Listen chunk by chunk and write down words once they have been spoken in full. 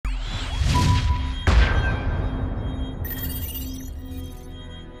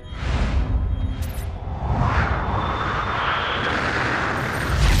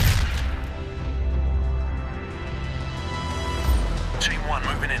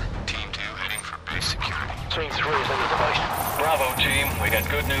Team 2 heading for base security. Team 3 is on the device. Bravo, team. We got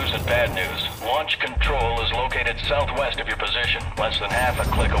good news and bad news. Launch control is located southwest of your position, less than half a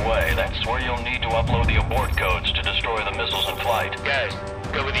click away. That's where you'll need to upload the abort codes to destroy the missiles in flight. Guys,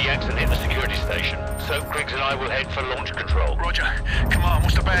 go with the Yanks and hit the security station. So Griggs and I will head for launch control. Roger. Come on,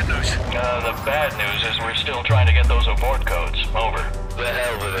 what's the bad news? The bad news is we're still trying to get those abort codes. Over. The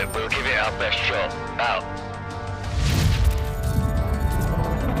hell with it. We'll give it our best shot. Out.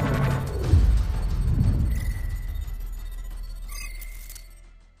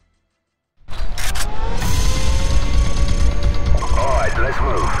 Let's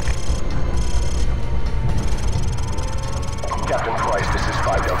move. Captain Price, this is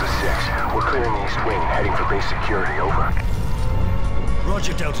 5 Delta 6. We're clearing the east wing, heading for base security, over.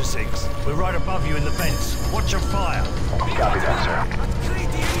 Roger, Delta 6. We're right above you in the vents. Watch your fire. Copy that, sir.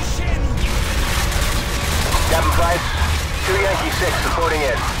 Captain Price, 2 Yankee 6 reporting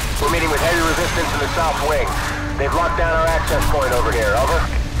in. We're meeting with heavy resistance in the south wing. They've locked down our access point over here, over.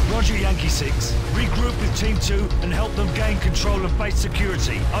 Roger, Yankee 6. Regroup with Team 2 and help them gain control of base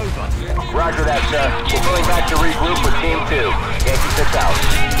security. Over. Roger that, sir. We're going back to regroup with Team 2. Yankee 6 out.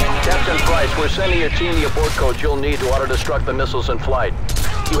 Captain Price, we're sending your team the abort codes you'll need to auto-destruct the missiles in flight.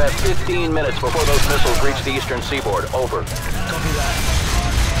 You have 15 minutes before those missiles reach the eastern seaboard. Over. Copy that.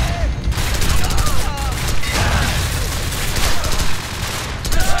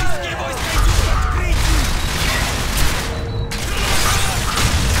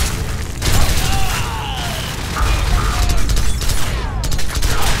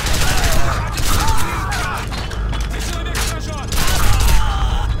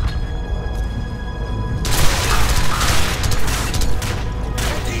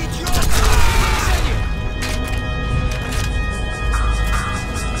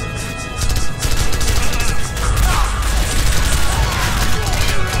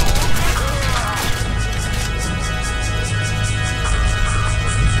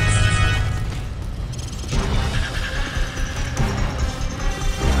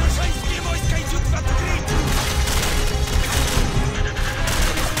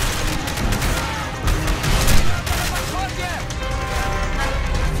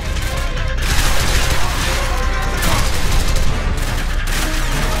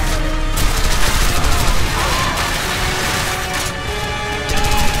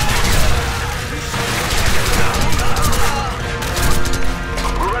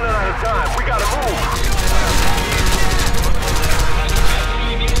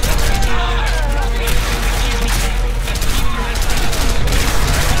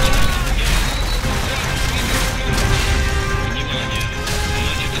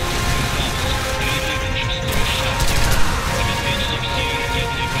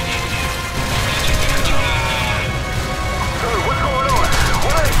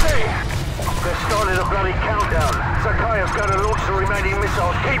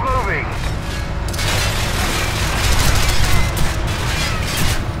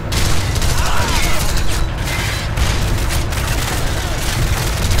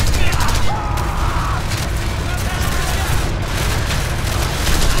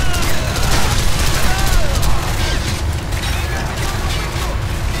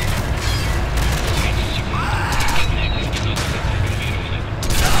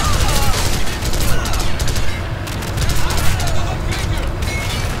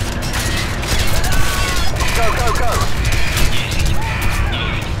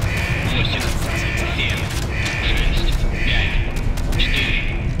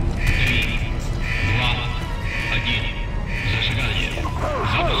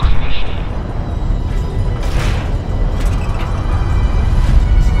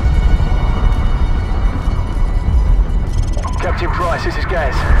 This is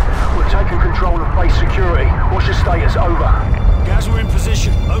Gaz. We're taking control of base security. What's your status? Over. Gaz, we're in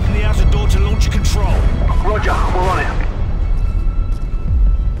position. Open the outer door to launch control. Roger, we're on it.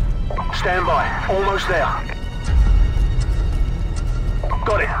 Stand by. Almost there.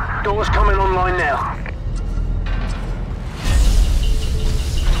 Got it. Door's coming online now.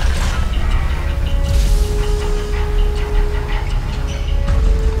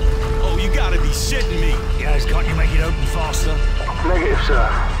 Oh, you gotta be shitting me. Gaz, can't you make it open faster? Negative, sir.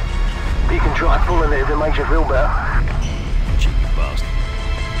 You can try pulling it if it makes you feel better. Cheeky bastard.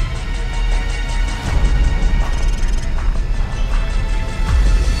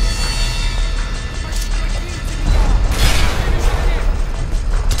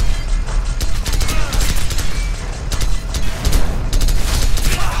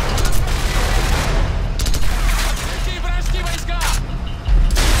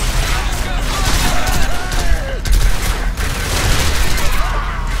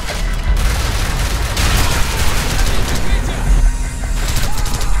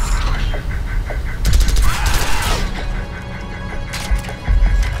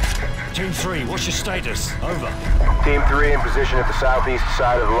 What's your status? Over. Team 3 in position at the southeast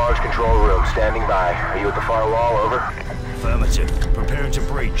side of the large control room, standing by. Are you at the far wall? Over. Affirmative. Preparing to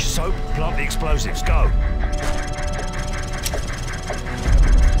breach. Soap, plant the explosives. Go.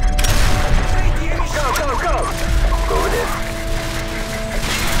 Go! Moving in.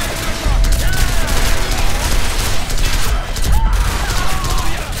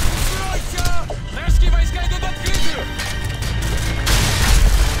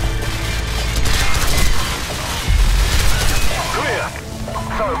 Clear.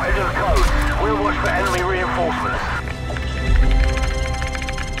 So, enter the code. We'll watch for enemy reinforcements.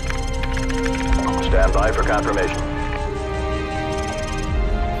 Stand by for confirmation.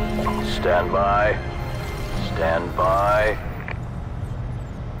 Stand by. Stand by.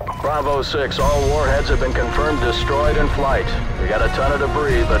 Bravo 6, all warheads have been confirmed destroyed in flight. We got a ton of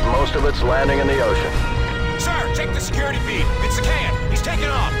debris, but most of it's landing in the ocean. Sir, check the security feed. It's the can. He's taking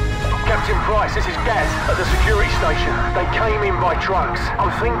off. Captain Price, this is Gaz at the security station. They came in by trucks.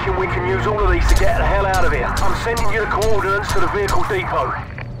 I'm thinking we can use all of these to get the hell out of here. I'm sending you the coordinates to the vehicle depot.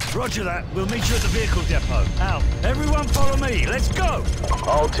 Roger that. We'll meet you at the vehicle depot. Out. Everyone follow me. Let's go.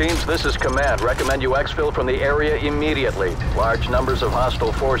 All teams, this is command. Recommend you exfil from the area immediately. Large numbers of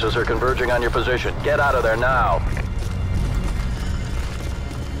hostile forces are converging on your position. Get out of there now.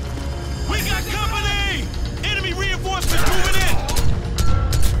 We got company! Enemy reinforcements moving in!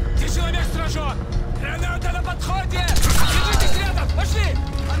 Тяжелый стражок! Граната на подходе! Держитесь рядом! Пошли!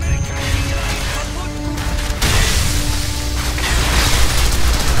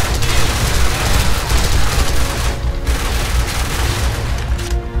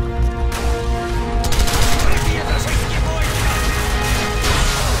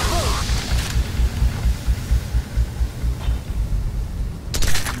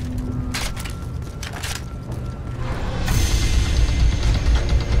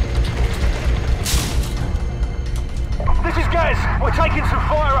 We're taking some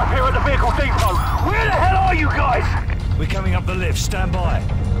fire up here at the vehicle depot. Where the hell are you guys? We're coming up the lift. Stand by.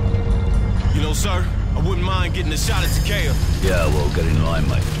 You know, sir, I wouldn't mind getting a shot at Takeo. Yeah, well, get in line,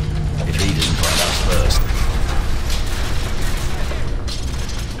 mate. If he doesn't find us first.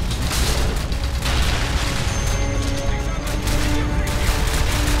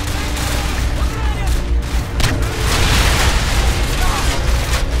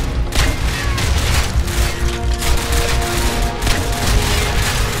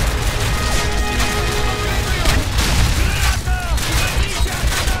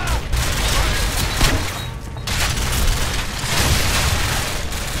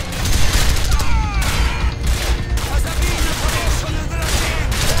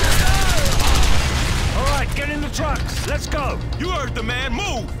 Let's go! You heard the man.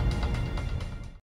 Move!